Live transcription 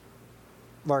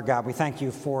Lord God, we thank you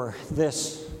for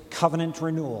this covenant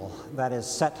renewal that is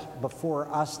set before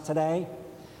us today,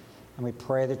 and we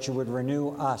pray that you would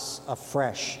renew us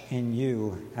afresh in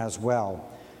you as well.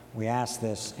 We ask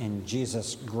this in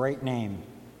Jesus' great name,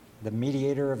 the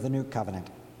mediator of the new covenant.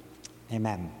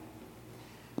 Amen.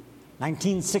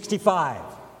 1965,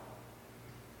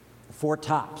 the Four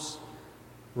Tops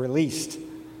released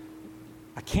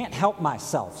I Can't Help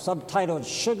Myself, subtitled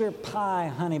Sugar Pie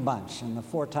Honey Bunch, and the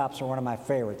Four Tops are one of my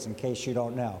favorites, in case you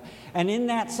don't know. And in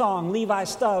that song, Levi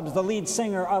Stubbs, the lead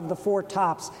singer of the Four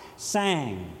Tops,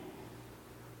 sang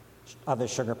of the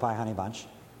Sugar Pie Honey Bunch,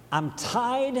 "I'm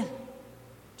tied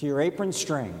to your apron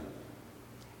string,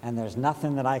 and there's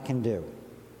nothing that I can do."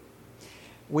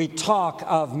 We talk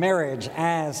of marriage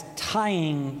as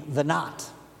tying the knot.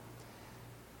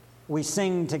 We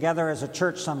sing together as a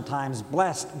church sometimes,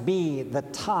 "Blessed be the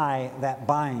tie that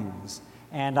binds."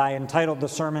 And I entitled the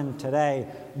sermon today,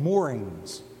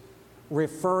 "Moorings,"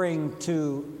 referring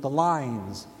to the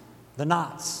lines, the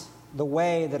knots, the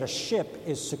way that a ship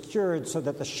is secured so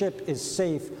that the ship is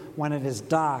safe when it is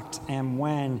docked and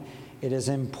when it is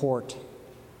in port.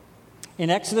 In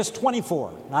Exodus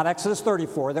 24, not Exodus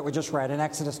 34 that we just read, in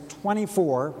Exodus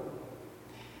 24,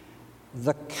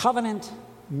 the covenant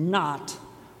knot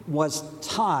was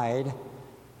tied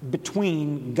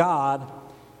between God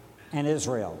and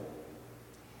Israel.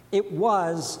 It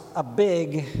was a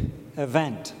big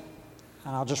event,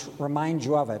 and I'll just remind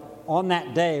you of it. On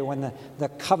that day when the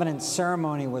covenant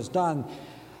ceremony was done,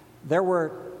 there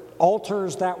were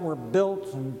altars that were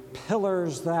built and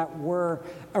pillars that were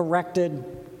erected.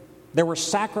 There were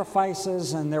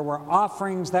sacrifices and there were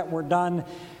offerings that were done.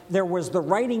 There was the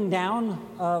writing down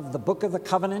of the book of the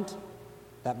covenant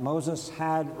that Moses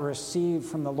had received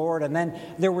from the Lord. And then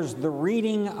there was the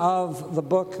reading of the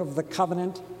book of the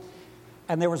covenant.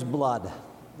 And there was blood,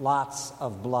 lots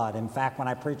of blood. In fact, when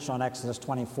I preached on Exodus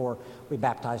 24, we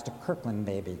baptized a Kirkland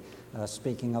baby,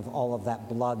 speaking of all of that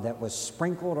blood that was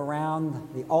sprinkled around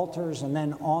the altars and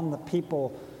then on the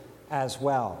people as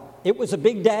well. It was a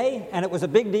big day, and it was a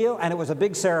big deal, and it was a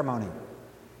big ceremony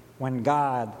when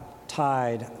God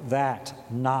tied that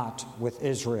knot with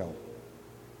Israel.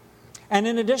 And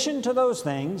in addition to those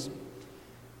things,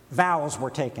 vows were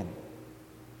taken.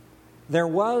 There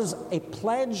was a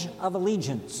pledge of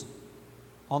allegiance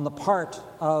on the part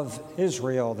of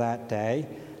Israel that day.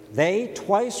 They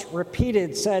twice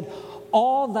repeated, said,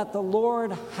 "All that the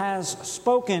Lord has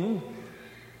spoken,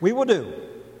 we will do,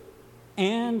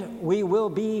 and we will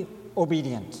be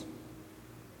obedient."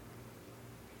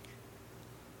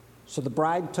 So the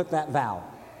bride took that vow.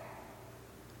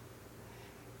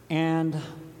 And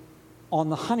on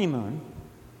the honeymoon,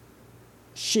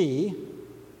 she,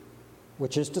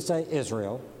 which is to say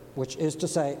Israel, which is to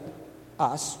say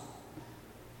us,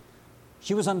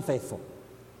 she was unfaithful.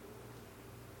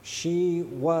 She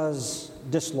was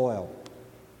disloyal.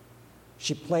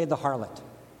 She played the harlot.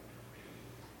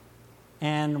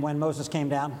 And when Moses came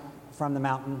down from the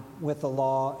mountain with the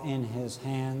law in his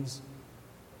hands,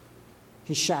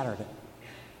 he shattered it.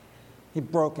 He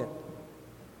broke it,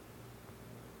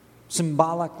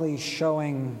 symbolically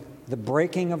showing the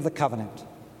breaking of the covenant.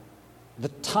 The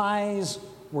ties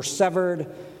were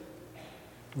severed.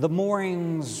 The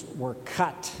moorings were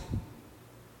cut.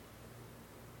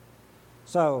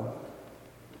 So,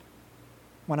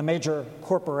 when a major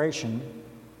corporation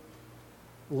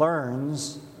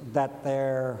learns that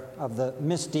of the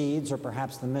misdeeds or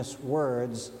perhaps the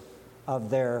miswords of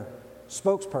their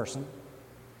spokesperson,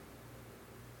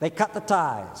 they cut the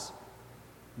ties.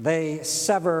 They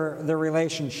sever the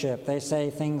relationship. They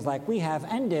say things like, "We have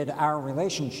ended our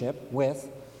relationship with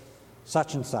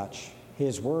such and such.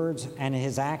 His words and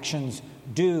his actions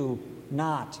do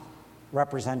not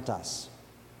represent us."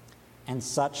 And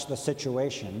such the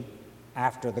situation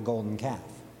after the golden calf.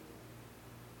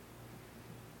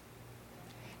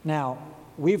 Now,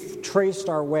 we've traced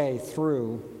our way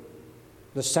through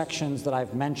the sections that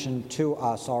I've mentioned to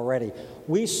us already.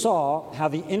 We saw how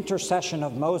the intercession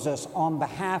of Moses on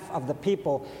behalf of the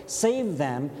people saved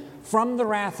them from the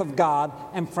wrath of God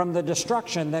and from the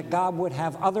destruction that God would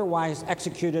have otherwise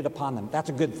executed upon them. That's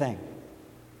a good thing.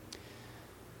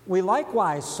 We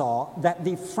likewise saw that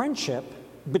the friendship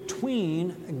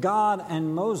between God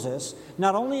and Moses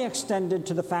not only extended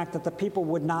to the fact that the people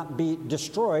would not be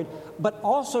destroyed, but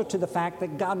also to the fact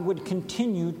that God would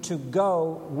continue to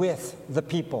go with the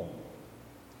people.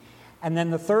 And then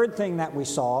the third thing that we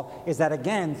saw is that,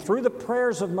 again, through the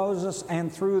prayers of Moses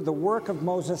and through the work of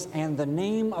Moses and the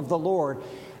name of the Lord,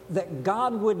 that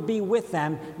God would be with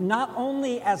them, not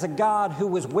only as a God who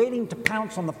was waiting to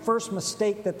pounce on the first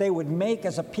mistake that they would make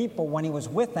as a people when he was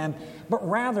with them, but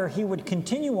rather he would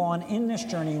continue on in this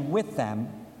journey with them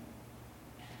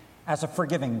as a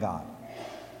forgiving God.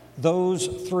 Those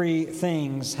three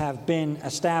things have been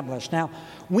established. Now,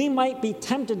 we might be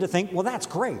tempted to think, well, that's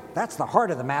great. That's the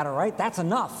heart of the matter, right? That's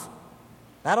enough.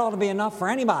 That ought to be enough for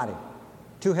anybody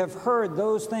to have heard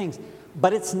those things.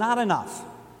 But it's not enough.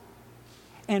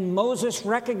 And Moses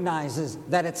recognizes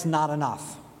that it's not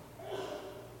enough.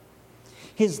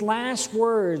 His last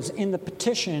words in the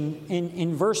petition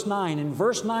in verse 9, and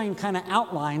verse 9 kind of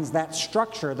outlines that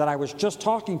structure that I was just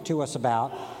talking to us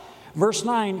about. Verse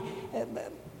 9,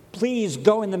 please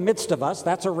go in the midst of us.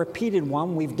 That's a repeated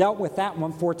one. We've dealt with that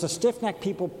one, for it's a stiff-necked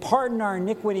people. Pardon our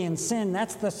iniquity and sin.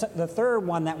 That's the third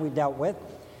one that we dealt with.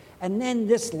 And then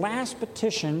this last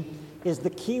petition is the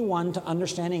key one to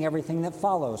understanding everything that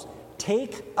follows.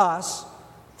 Take us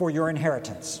for your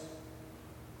inheritance.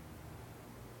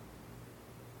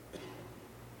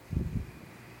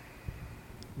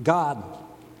 God,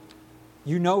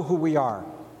 you know who we are.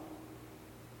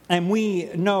 And we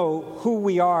know who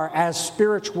we are as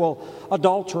spiritual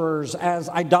adulterers, as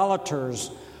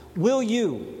idolaters. Will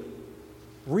you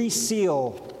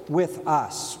reseal with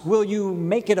us? Will you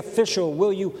make it official?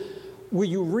 Will you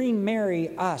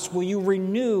remarry us? Will you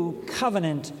renew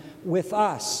covenant with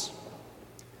us?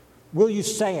 Will you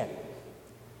say it?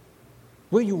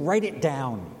 Will you write it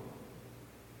down?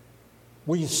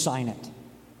 Will you sign it?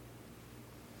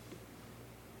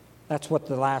 That's what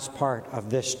the last part of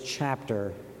this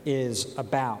chapter is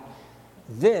about.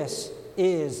 This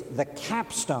is the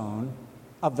capstone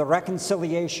of the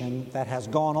reconciliation that has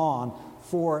gone on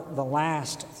for the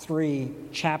last 3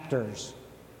 chapters.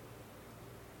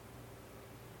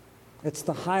 It's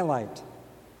the highlight.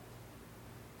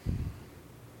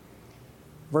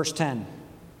 Verse 10,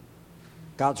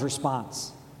 God's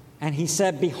response. And he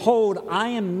said, behold, I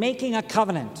am making a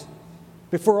covenant.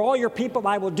 Before all your people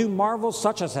I will do marvels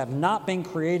such as have not been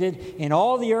created in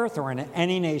all the earth or in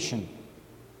any nation.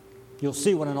 You'll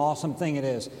see what an awesome thing it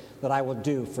is that I will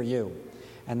do for you.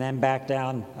 And then back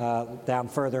down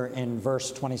further in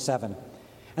verse 27.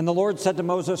 And the Lord said to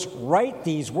Moses, write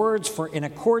these words, for in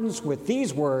accordance with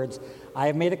these words I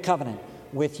have made a covenant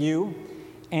with you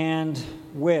and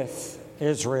with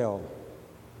Israel.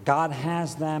 God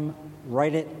has them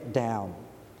write it down.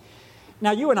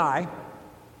 Now you and I,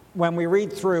 when we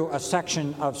read through a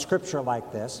section of Scripture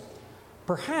like this,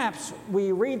 perhaps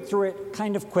we read through it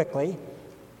kind of quickly.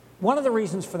 One of the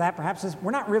reasons for that, perhaps, is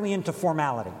we're not really into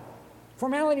formality.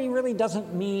 Formality really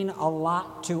doesn't mean a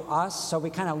lot to us, so we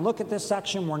kind of look at this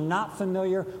section. We're not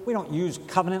familiar. We don't use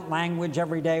covenant language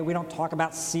every day. We don't talk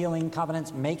about sealing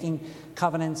covenants, making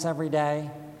covenants every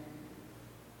day.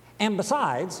 And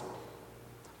besides,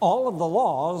 all of the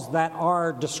laws that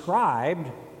are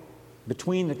described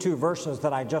between the 2 verses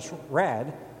that I just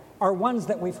read are ones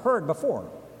that we've heard before,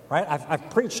 right? I've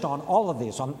preached on all of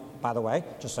these. By the way,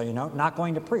 just so you know, not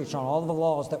going to preach on all of the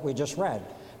laws that we just read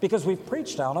because we've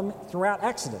preached on them throughout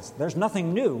Exodus. There's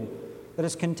nothing new that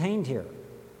is contained here.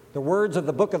 The words of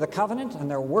the book of the covenant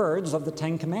and the words of the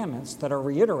 10 commandments that are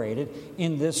reiterated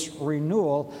in this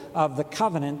renewal of the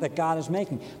covenant that God is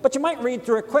making. But you might read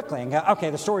through it quickly and go, okay,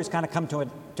 the story's kind of come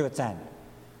to its end.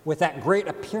 With that great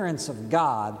appearance of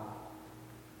God,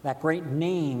 that great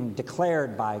name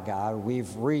declared by God,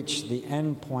 we've reached the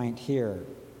end point here.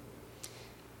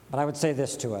 But I would say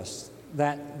this to us,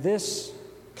 that this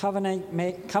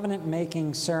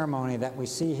covenant-making ceremony that we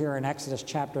see here in Exodus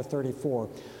chapter 34,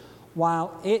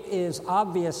 while it is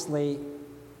obviously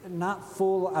not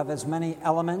full of as many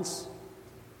elements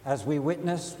as we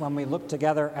witness when we look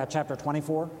together at chapter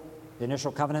 24, the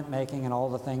initial covenant making and all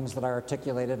the things that I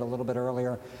articulated a little bit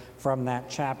earlier from that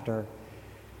chapter,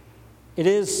 it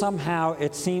is somehow,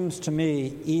 it seems to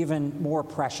me, even more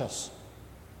precious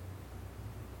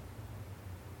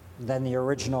than the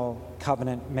original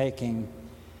covenant making,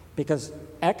 because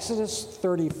Exodus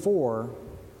 34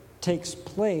 takes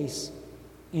place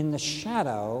in the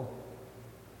shadow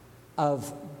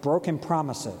of broken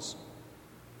promises.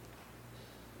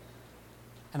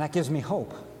 And that gives me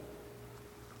hope.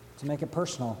 To make it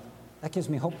personal, that gives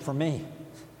me hope for me.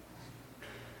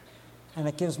 And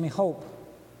it gives me hope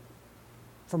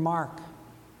for Mark,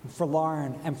 and for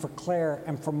Lauren, and for Claire,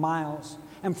 and for Miles,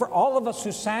 and for all of us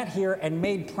who sat here and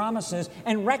made promises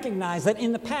and recognized that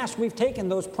in the past we've taken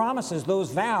those promises,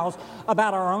 those vows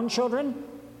about our own children,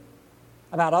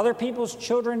 about other people's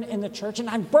children in the church, and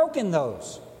I've broken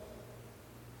those.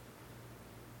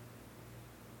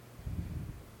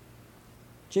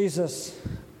 Jesus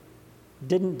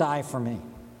didn't die for me.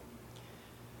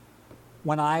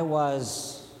 when I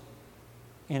was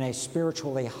in a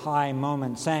spiritually high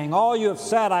moment, saying, "All you have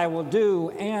said I will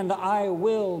do, and I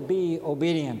will be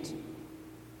obedient."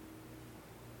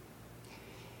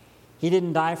 He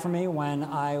didn't die for me when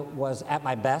I was at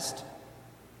my best.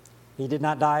 He did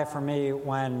not die for me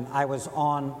when I was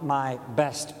on my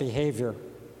best behavior.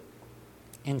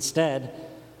 Instead,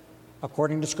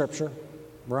 according to Scripture,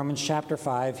 Romans chapter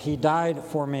 5, he died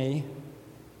for me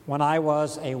when I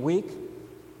was a weak,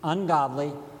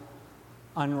 ungodly,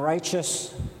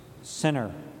 unrighteous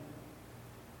sinner.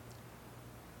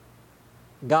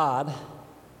 God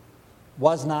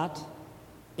was not,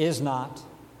 is not,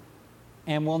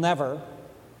 and will never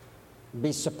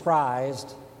be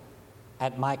surprised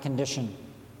at my condition.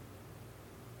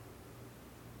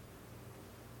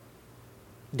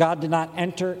 God did not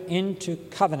enter into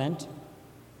covenant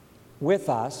with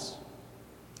us,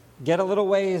 get a little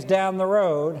ways down the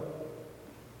road,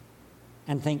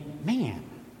 and think, "Man,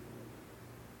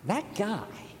 that guy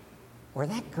or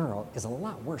that girl is a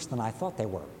lot worse than I thought they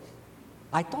were.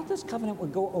 I thought this covenant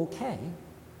would go okay,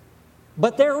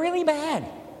 but they're really bad."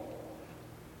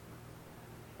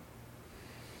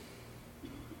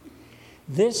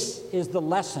 This is the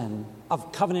lesson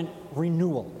of covenant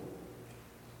renewal.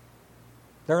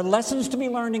 There are lessons to be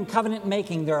learned in covenant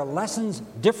making. There are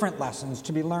different lessons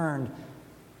to be learned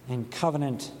in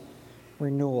covenant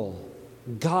renewal.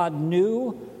 God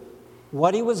knew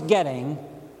what he was getting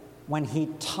when he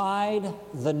tied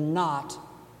the knot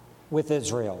with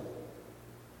Israel.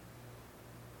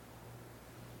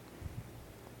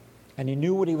 And he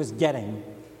knew what he was getting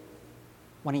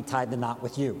when he tied the knot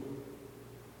with you.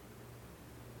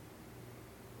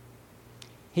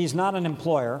 He's not an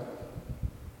employer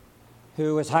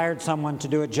who has hired someone to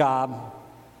do a job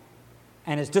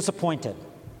and is disappointed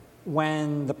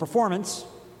when the performance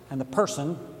and the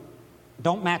person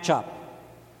don't match up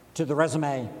to the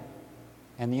resume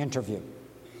and the interview.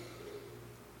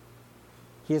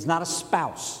 He is not a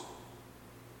spouse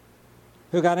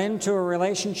who got into a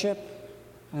relationship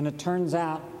and it turns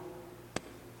out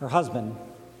her husband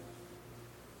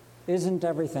isn't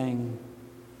everything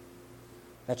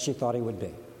that she thought he would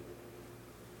be.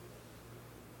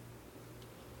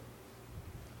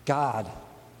 God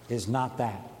is not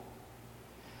that.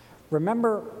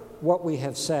 Remember what we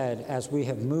have said as we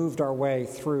have moved our way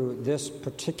through this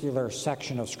particular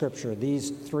section of Scripture, these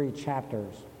 3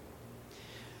 chapters.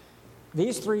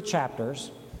 These 3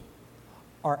 chapters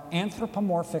are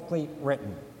anthropomorphically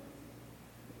written.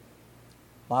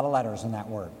 A lot of letters in that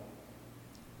word.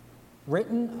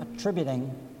 Written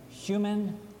attributing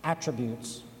human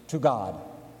attributes to God.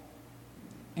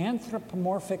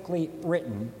 Anthropomorphically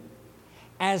written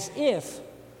as if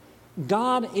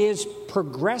God is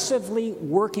progressively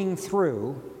working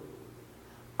through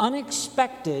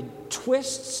unexpected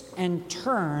twists and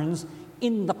turns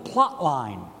in the plot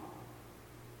line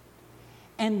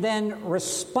and then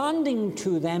responding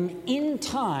to them in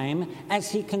time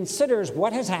as he considers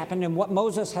what has happened and what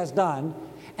Moses has done,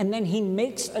 and then he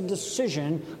makes a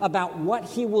decision about what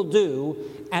he will do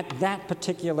at that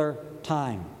particular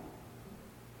time.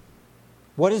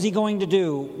 What is he going to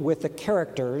do with the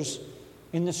characters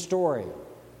in the story?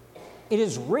 It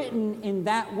is written in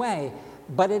that way,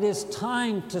 but it is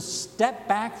time to step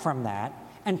back from that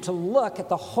and to look at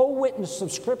the whole witness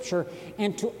of Scripture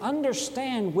and to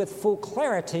understand with full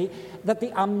clarity that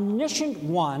the omniscient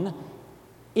one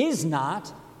is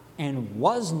not and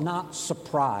was not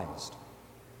surprised.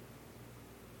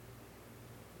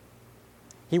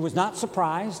 He was not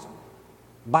surprised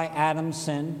by Adam's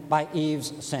sin, by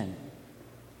Eve's sin.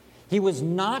 He was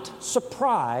not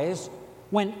surprised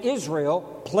when Israel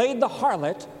played the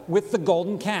harlot with the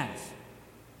golden calf.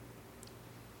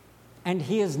 And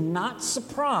he is not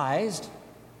surprised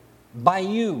by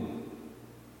you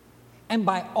and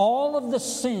by all of the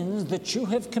sins that you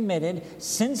have committed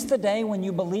since the day when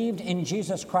you believed in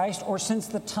Jesus Christ, or since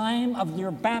the time of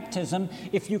your baptism,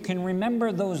 if you can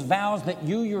remember those vows that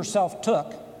you yourself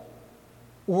took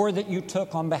or that you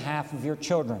took on behalf of your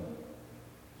children.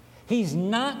 He's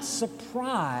not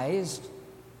surprised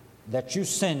that you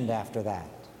sinned after that.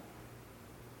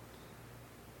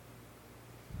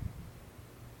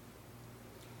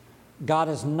 God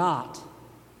is not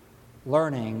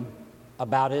learning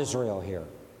about Israel here.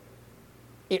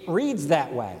 It reads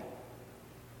that way,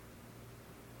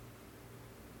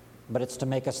 but it's to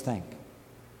make us think.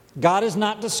 God is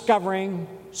not discovering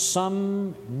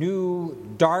some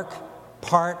new dark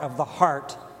part of the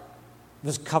heart of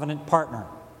his covenant partner.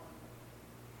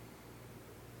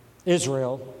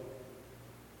 Israel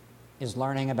is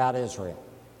learning about Israel.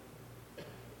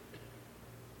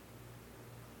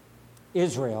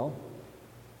 Israel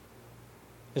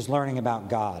is learning about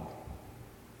God.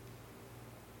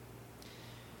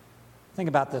 Think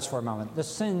about this for a moment. The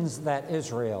sins that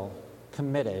Israel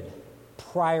committed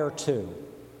prior to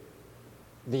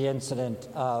the incident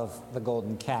of the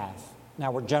golden calf.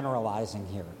 Now, we're generalizing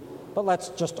here, but let's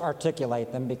just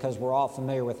articulate them because we're all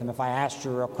familiar with them. If I asked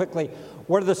you real quickly,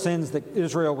 what are the sins that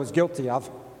Israel was guilty of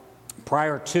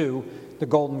prior to the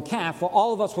golden calf? Well,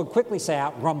 all of us would quickly say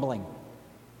out grumbling,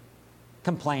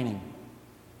 complaining,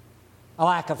 a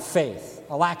lack of faith,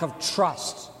 a lack of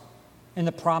trust in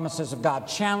the promises of God,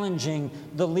 challenging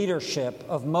the leadership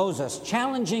of Moses,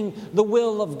 challenging the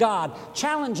will of God,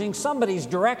 challenging somebody's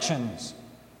directions,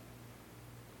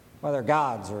 whether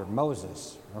God's or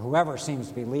Moses or whoever seems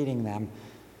to be leading them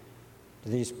to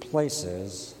these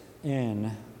places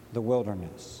in the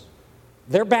wilderness.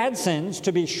 They're bad sins,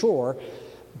 to be sure,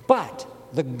 but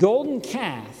the golden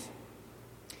calf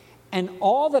and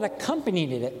all that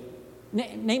accompanied it,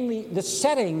 namely the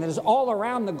setting that is all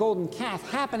around the golden calf,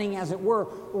 happening, as it were,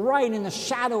 right in the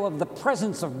shadow of the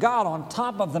presence of God on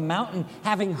top of the mountain,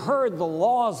 having heard the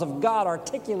laws of God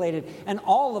articulated and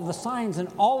all of the signs and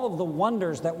all of the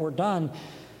wonders that were done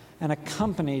and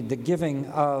accompanied the giving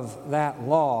of that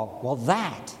law. Well,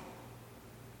 that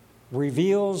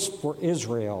reveals for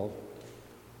Israel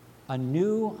a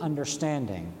new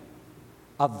understanding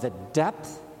of the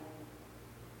depth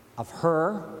of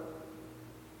her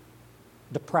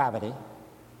depravity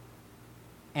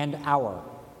and our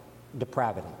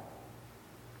depravity.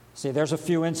 See, there's a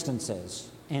few instances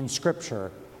in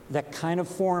Scripture that kind of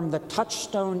form the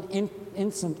touchstone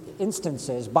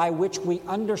instances by which we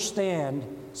understand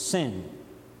sin.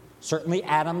 Certainly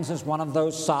Adam's is one of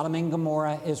those, Sodom and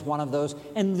Gomorrah is one of those,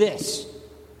 and this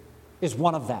is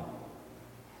one of them.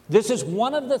 This is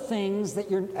one of the things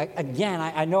that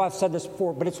I know I've said this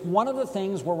before, but it's one of the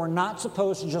things where we're not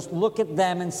supposed to just look at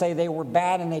them and say they were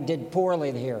bad and they did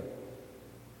poorly here.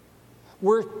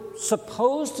 We're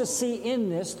supposed to see in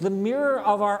this the mirror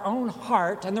of our own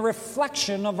heart and the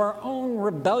reflection of our own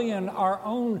rebellion, our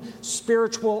own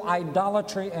spiritual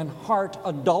idolatry and heart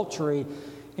adultery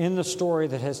in the story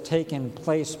that has taken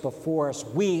place before us.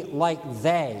 We, like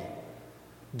they,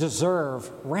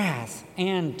 deserve wrath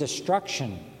and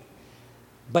destruction.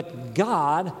 But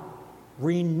God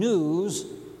renews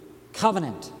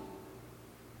covenant.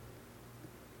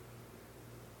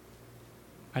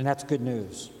 And that's good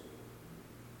news.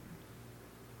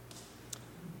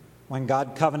 When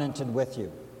God covenanted with you,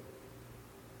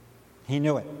 He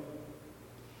knew it.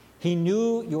 He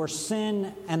knew your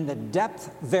sin and the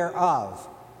depth thereof.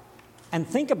 And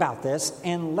think about this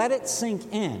and let it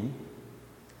sink in.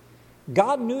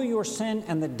 God knew your sin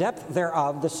and the depth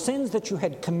thereof, the sins that you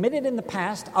had committed in the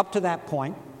past up to that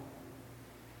point,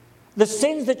 the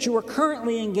sins that you were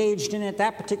currently engaged in at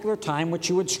that particular time, which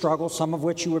you would struggle, some of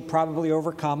which you would probably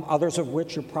overcome, others of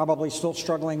which you're probably still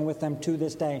struggling with them to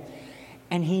this day.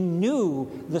 And He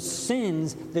knew the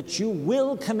sins that you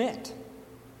will commit.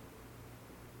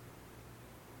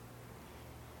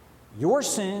 Your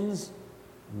sins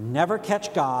never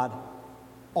catch God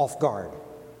off guard.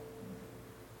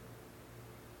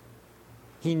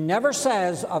 He never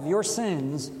says of your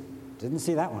sins, didn't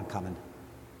see that one coming.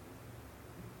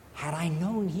 Had I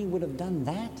known He would have done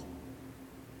that?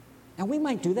 And we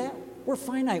might do that. We're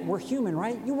finite. We're human,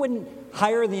 right? You wouldn't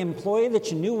hire the employee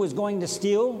that you knew was going to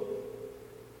steal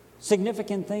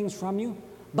significant things from you.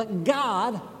 But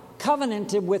God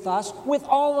covenanted with us with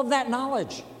all of that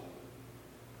knowledge.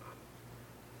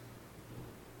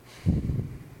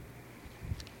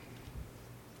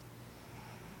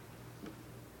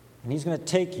 And He's going to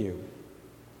take you,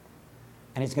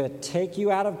 and He's going to take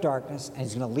you out of darkness, and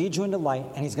He's going to lead you into light,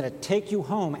 and He's going to take you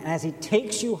home. And as He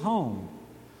takes you home,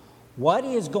 what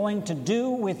He is going to do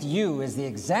with you is the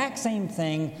exact same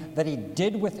thing that He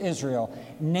did with Israel.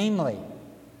 Namely,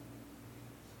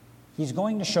 He's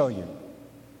going to show you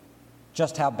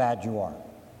just how bad you are.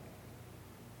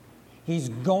 He's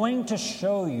going to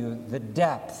show you the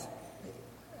depth.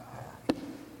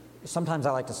 Sometimes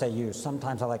I like to say you,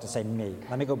 sometimes I like to say me.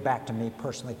 Let me go back to me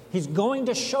personally. He's going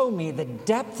to show me the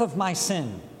depth of my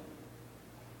sin.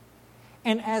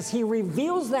 And as He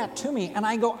reveals that to me, and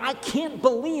I go, I can't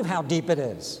believe how deep it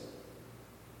is,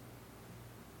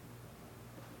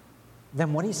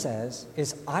 then what He says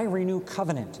is, I renew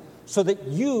covenant so that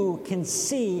you can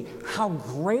see how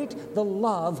great the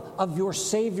love of your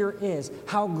Savior is,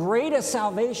 how great a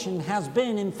salvation has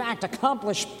been, in fact,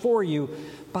 accomplished for you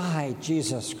by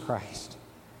Jesus Christ.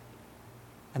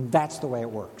 And that's the way it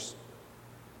works.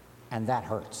 And that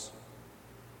hurts.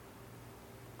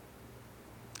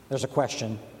 There's a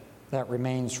question that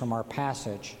remains from our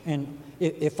passage. And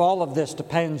if all of this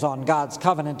depends on God's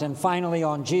covenant and finally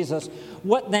on Jesus,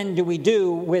 what then do we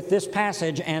do with this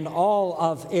passage and all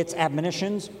of its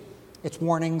admonitions, its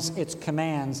warnings, its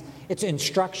commands, its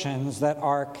instructions that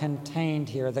are contained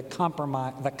here, that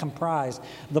comprise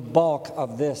the bulk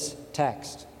of this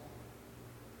text?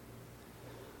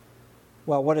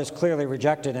 Well, what is clearly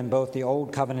rejected in both the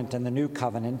Old Covenant and the New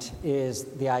Covenant is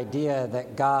the idea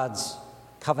that God's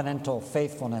covenantal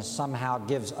faithfulness somehow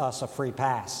gives us a free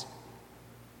pass.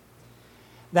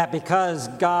 That because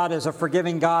God is a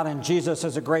forgiving God and Jesus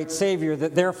is a great Savior,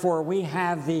 that therefore we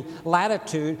have the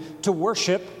latitude to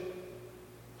worship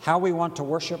how we want to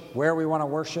worship, where we want to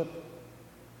worship,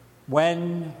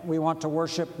 when we want to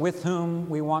worship, with whom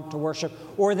we want to worship,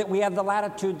 or that we have the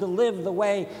latitude to live the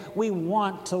way we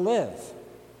want to live.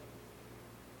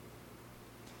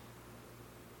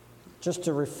 Just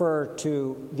to refer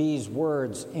to these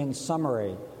words in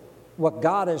summary, what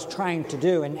God is trying to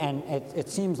do, and it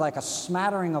seems like a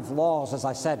smattering of laws, as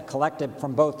I said, collected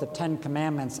from both the Ten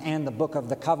Commandments and the Book of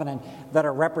the Covenant that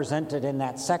are represented in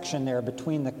that section there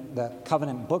between the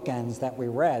covenant bookends that we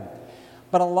read.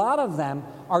 But a lot of them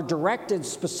are directed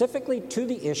specifically to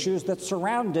the issues that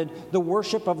surrounded the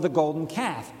worship of the golden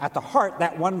calf. At the heart,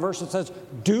 that one verse that says,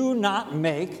 "Do not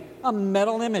make a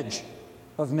metal image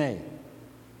of me."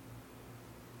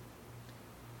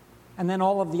 And then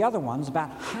all of the other ones about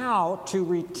how to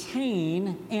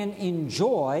retain and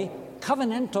enjoy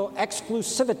covenantal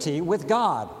exclusivity with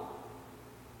God.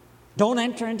 Don't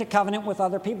enter into covenant with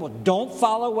other people. Don't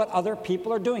follow what other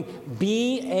people are doing.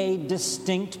 Be a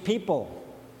distinct people,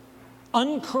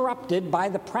 uncorrupted by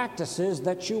the practices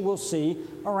that you will see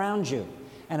around you.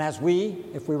 And if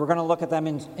we were going to look at them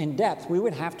in depth, we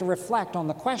would have to reflect on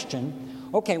the question,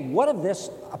 okay, what of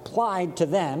this applied to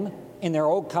them in their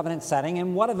old covenant setting,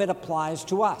 and what of it applies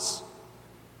to us?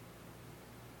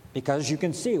 Because you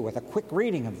can see with a quick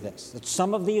reading of this that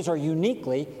some of these are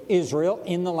uniquely Israel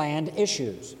in the land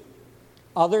issues.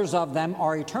 Others of them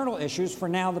are eternal issues for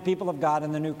now the people of God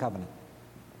in the new covenant.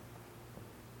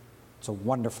 It's a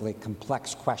wonderfully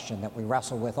complex question that we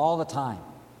wrestle with all the time.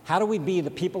 How do we be the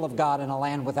people of God in a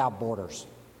land without borders,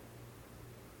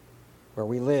 where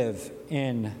we live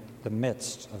in the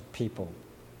midst of people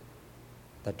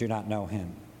that do not know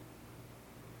Him?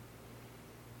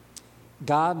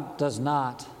 God does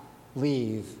not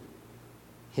leave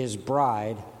His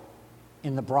bride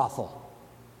in the brothel.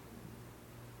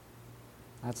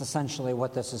 That's essentially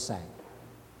what this is saying.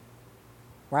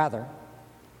 Rather,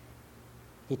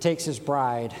 He takes His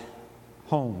bride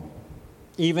home,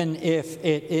 even if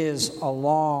it is a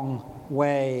long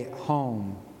way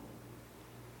home.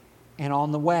 And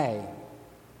on the way,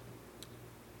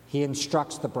 He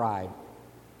instructs the bride.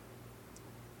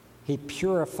 He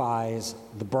purifies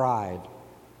the bride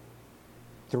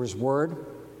through His word,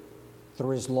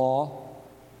 through His law,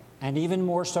 and even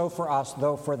more so for us,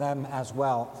 though for them as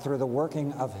well, through the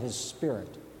working of His Spirit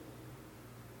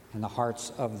in the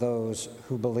hearts of those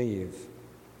who believe.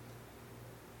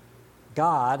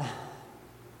 God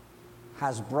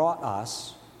has brought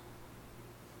us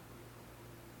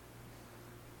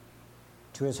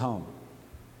to His home.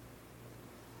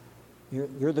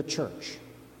 You're the church,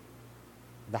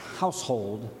 the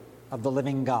household of the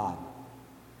living God.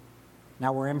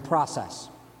 Now we're in process.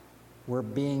 We're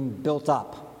being built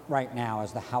up right now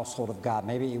as the household of God.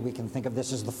 Maybe we can think of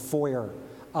this as the foyer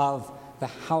of the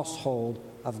household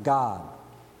of God.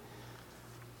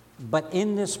 But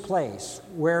in this place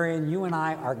wherein you and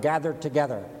I are gathered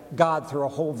together, God, through a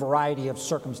whole variety of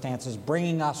circumstances,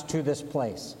 bringing us to this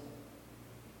place,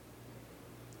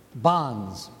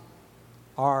 bonds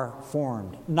are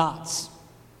formed, knots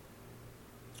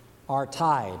are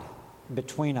tied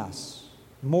between us,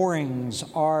 moorings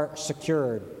are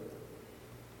secured,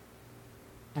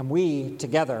 and we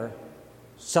together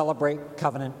celebrate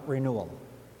covenant renewal.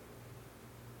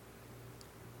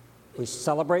 We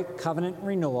celebrate covenant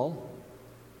renewal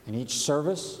in each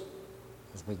service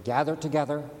as we gather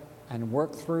together and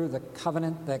work through the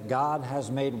covenant that God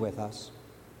has made with us.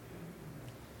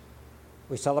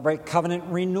 We celebrate covenant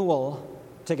renewal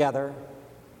together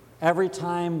every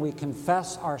time we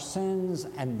confess our sins,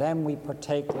 and then we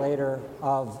partake later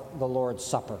of the Lord's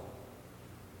Supper,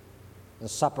 the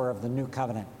supper of the new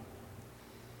covenant.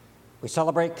 We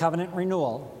celebrate covenant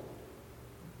renewal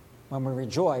when we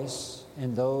rejoice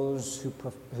in those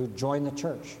who join the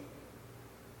church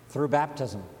through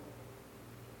baptism.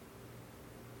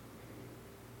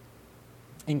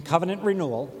 In covenant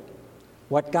renewal,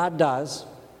 what God does,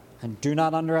 and do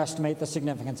not underestimate the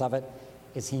significance of it,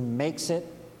 is He makes it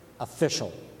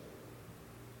official.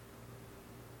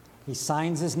 He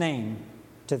signs His name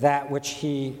to that which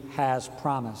he has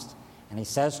promised. And he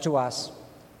says to us,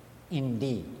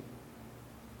 indeed,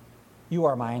 you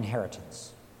are my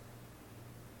inheritance.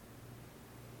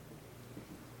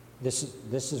 This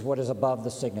is what is above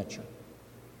the signature.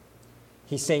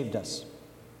 He saved us,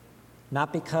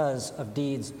 not because of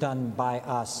deeds done by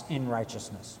us in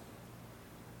righteousness,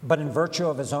 but in virtue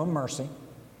of his own mercy,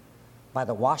 by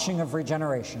the washing of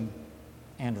regeneration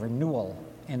and renewal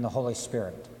in the Holy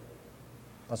Spirit.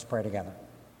 Let's pray together.